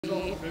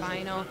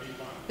final.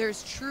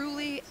 There's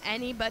truly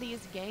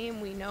anybody's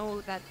game. We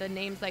know that the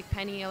names like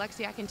Penny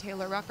Alexiak and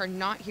Taylor Ruck are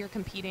not here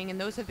competing, and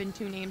those have been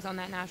two names on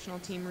that national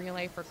team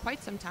relay for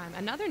quite some time.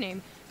 Another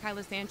name,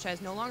 Kyla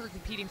Sanchez, no longer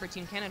competing for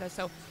Team Canada.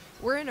 So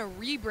we're in a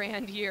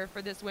rebrand year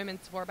for this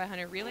women's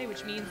 4x100 relay,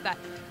 which means that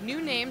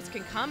new names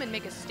can come and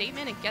make a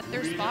statement and get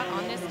their spot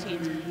on this team.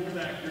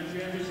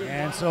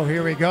 And so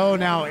here we go.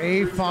 Now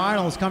A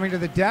finals coming to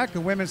the deck,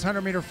 the women's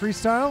 100-meter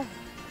freestyle.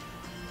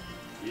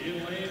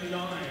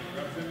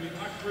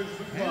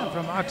 And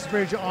from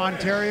Uxbridge,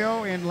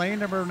 Ontario, in lane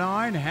number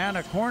 9,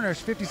 Hannah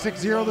Cornish,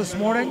 56-0 this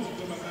morning.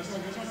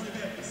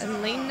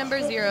 And lane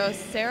number 0,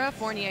 Sarah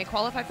Fournier,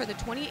 qualified for the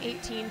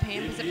 2018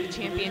 Pan Pacific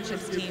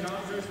Championships team.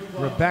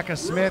 Rebecca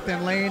Smith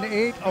in lane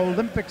 8,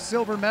 Olympic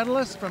silver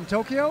medalist from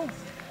Tokyo.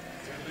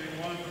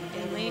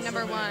 In lane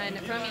number 1,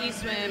 from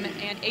East Swim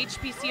and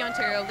HPC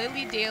Ontario,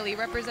 Lily Daly,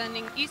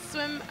 representing East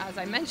Swim, as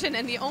I mentioned,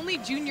 and the only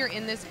junior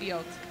in this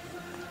field.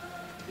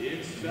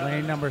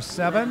 Lane number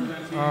 7,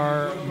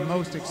 our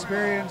most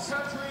experienced,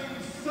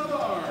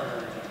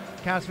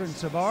 Catherine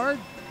Savard,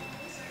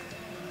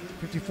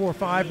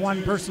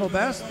 54.51 personal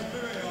best.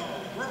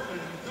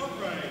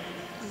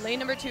 Lane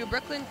number 2,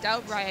 Brooklyn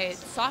Doubtright,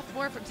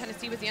 sophomore from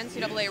Tennessee, was the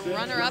NCAA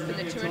runner-up in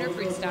the 200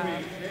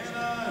 freestyle.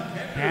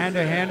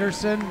 Hannah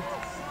Henderson,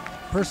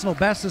 personal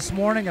best this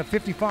morning at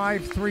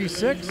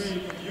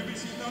 55.36.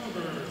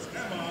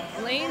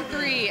 Lane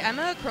 3,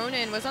 Emma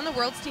Cronin was on the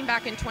Worlds team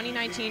back in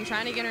 2019,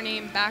 trying to get her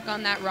name back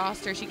on that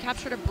roster. She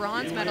captured a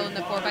bronze medal in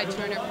the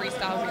 4x200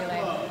 freestyle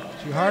relay.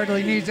 She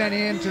hardly needs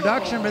any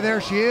introduction, but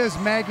there she is,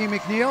 Maggie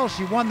Mac Neil.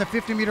 She won the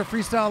 50-meter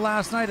freestyle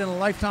last night in a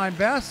lifetime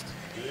best.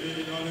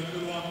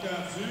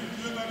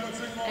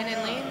 And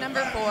in lane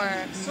number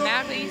 4,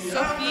 Maggie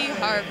Sophie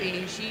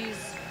Harvey. She's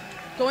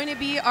going to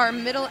be our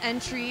middle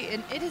entry,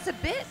 and it is a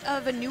bit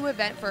of a new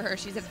event for her.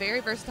 She's a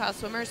very versatile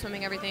swimmer,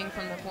 swimming everything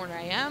from the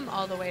 400 IM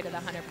all the way to the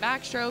 100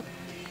 backstroke.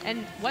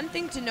 And one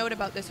thing to note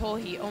about this whole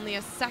heat, only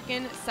a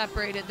second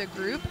separated the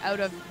group out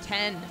of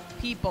 10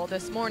 people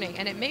this morning,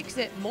 and it makes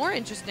it more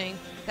interesting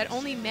that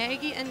only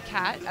Maggie and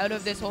Kat out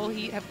of this whole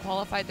heat have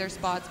qualified their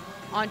spots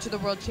onto the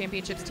World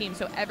Championships team.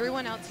 So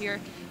everyone else here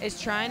is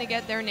trying to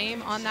get their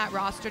name on that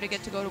roster to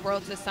get to go to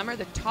Worlds this summer.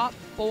 The top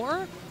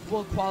 4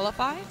 will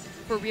qualify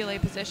for relay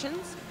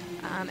positions,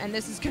 and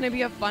this is going to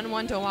be a fun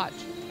one to watch.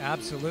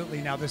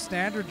 Absolutely. Now the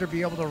standard to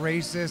be able to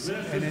race this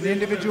in an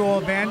individual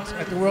event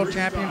at the World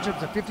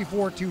Championships at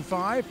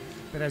 54.25,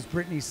 but as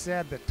Brittany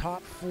said, the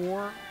top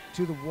 4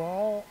 to the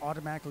wall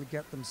automatically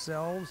get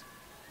themselves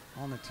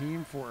on the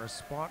team for a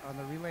spot on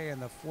the relay in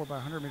the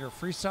 4x100 meter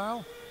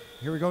freestyle.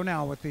 Here we go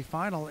now with the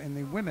final in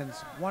the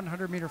women's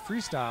 100 meter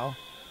freestyle.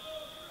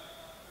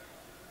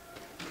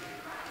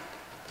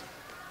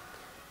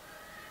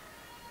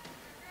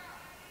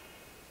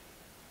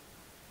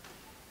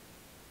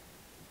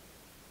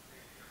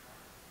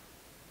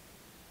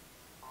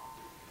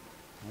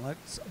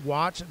 Let's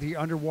watch the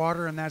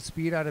underwater and that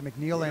speed out of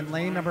McNeil in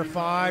lane number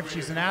 5.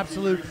 She's an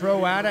absolute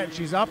pro at it.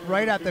 She's up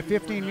right at the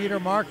 15-meter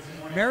mark.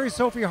 Mary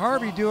Sophie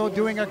Harvey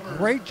doing a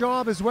great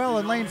job as well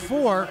in lane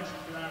 4.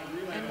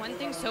 And one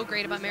thing so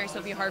great about Mary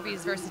Sophie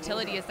Harvey's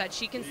versatility is that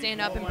she can stand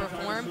up and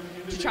perform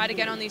to try to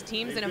get on these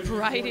teams in a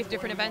variety of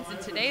different events. And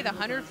today, the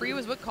 100 free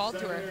was what called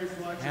to her.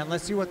 And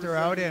let's see what they're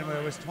out in.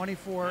 It was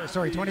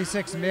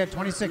 26 mid,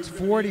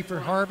 26.40 for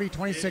Harvey,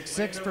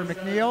 26.6 for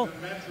McNeil.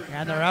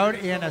 And they're out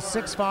in a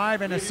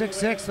 6.5 and a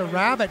 6.6. The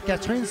Rabbit,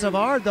 Catherine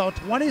Savard, though,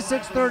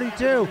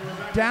 26.32.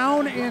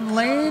 Down in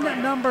lane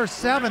number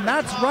 7.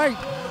 That's right,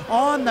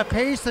 on the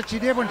pace that she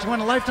did when she won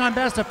a lifetime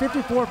best of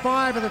 54.5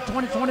 at the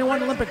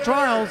 2021 Olympic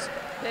trials.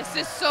 This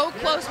is so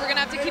close. We're going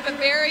to have to keep a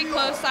very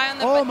close eye on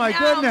the Oh my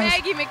goodness.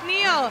 Maggie Mac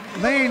Neil.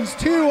 Lanes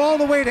 2 all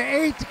the way to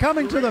 8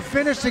 coming to the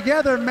finish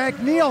together.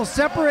 McNeil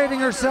separating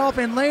herself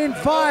in lane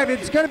 5.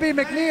 It's going to be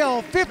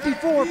McNeil,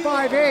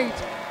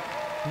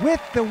 54.58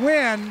 with the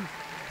win.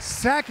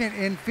 Second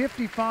in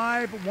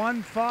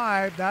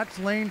 55.15. That's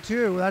lane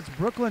 2. That's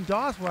Brooklyn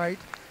Dothright.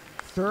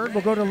 Third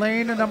will go to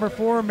lane number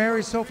 4,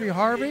 Mary Sophie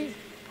Harvey.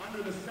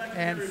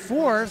 And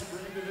fourth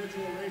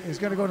is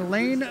going to go to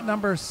lane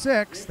number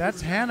 6.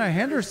 That's Hannah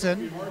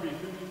Henderson.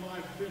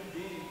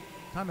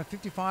 Time of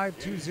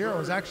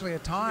 55.20 is actually a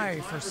tie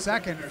for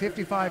second.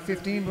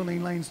 55.15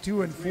 between lanes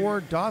 2 and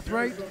 4,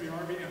 Dothright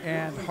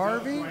and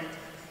Harvey.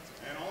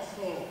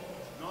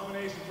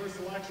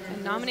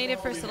 And nominated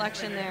for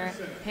selection there,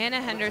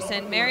 Hannah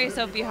Henderson, Mary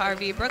Sophie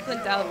Harvey, Brooklyn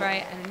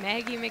Delbright, and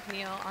Maggie Mac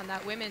Neil on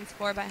that women's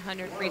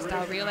 4x100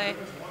 freestyle relay.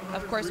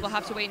 Of course, we'll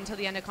have to wait until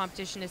the end of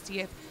competition to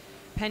see if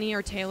Penny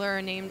or Taylor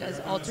are named as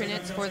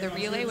alternates for the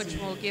relay, which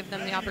will give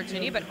them the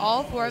opportunity. But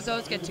all 4 of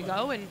those get to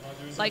go and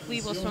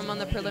likely will swim on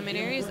the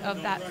preliminaries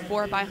of that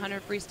 4x100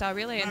 freestyle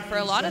relay. And for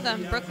a lot of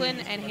them, Brooklyn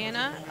and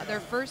Hannah,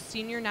 their first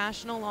senior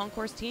national long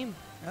course team.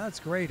 Yeah, that's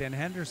great. And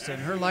Henderson,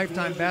 her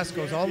lifetime best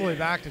goes all the way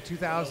back to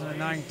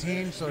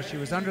 2019. So she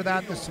was under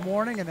that this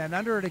morning and then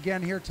under it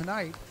again here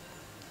tonight.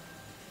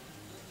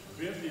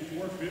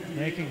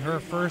 Making her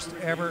first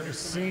ever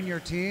senior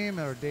team,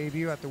 her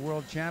debut at the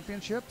World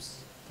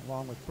Championships,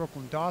 along with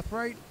Brooklyn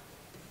Dothright.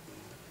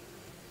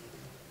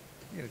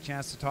 Get a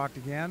chance to talk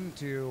again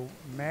to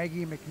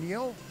Maggie Mac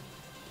Neil,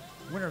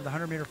 winner of the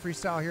 100-meter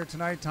freestyle here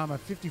tonight, time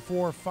of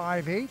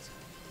 54.58. And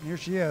here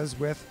she is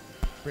with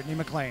Brittany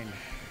McLean.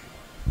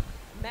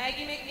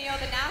 Maggie Mac Neil,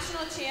 the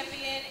national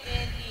champion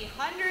in the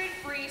 100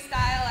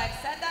 freestyle. I've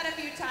said that a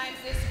few times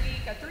this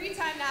week, a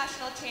 3-time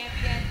national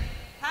champion.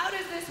 How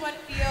does this one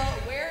feel?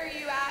 Where are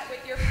you at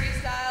with your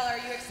freestyle? Are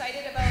you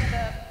excited about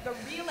the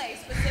relay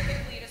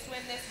specifically to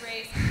swim this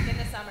race in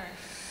the summer?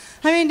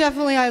 I mean,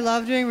 definitely I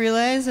love doing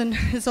relays, and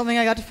it's something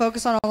I got to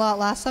focus on a lot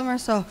last summer,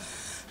 so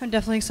I'm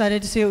definitely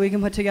excited to see what we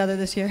can put together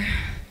this year.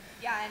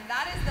 Yeah, and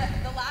that is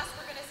the last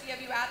we're going to see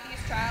of you at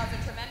these trials,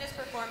 a tremendous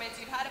performance.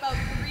 You've had about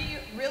 3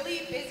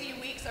 really busy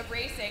weeks of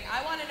racing.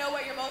 I want to know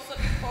what you're most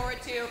looking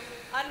forward to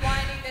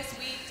unwinding this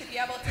week to be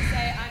able to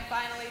say, I'm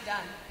finally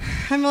done.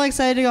 I'm really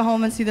excited to go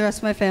home and see the rest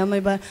of my family,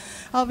 but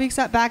I'll be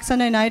back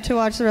Sunday night to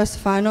watch the rest of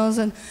the finals,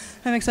 and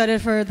I'm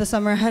excited for the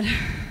summer ahead.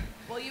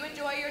 Well, you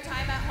enjoy your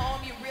time at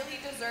home. You really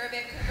deserve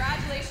it.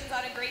 Congratulations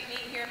on a great meet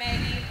here,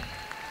 Maggie.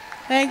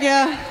 Thank you.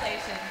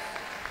 Congratulations.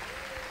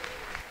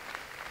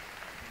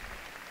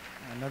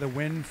 Another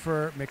win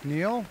for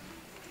McNeil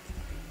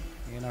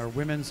in our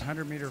women's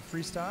 100-meter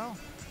freestyle.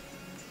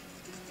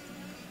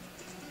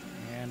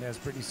 And as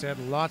Brittany said,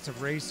 lots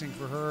of racing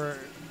for her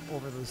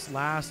over this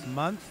last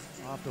month,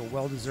 off to a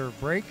well-deserved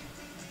break.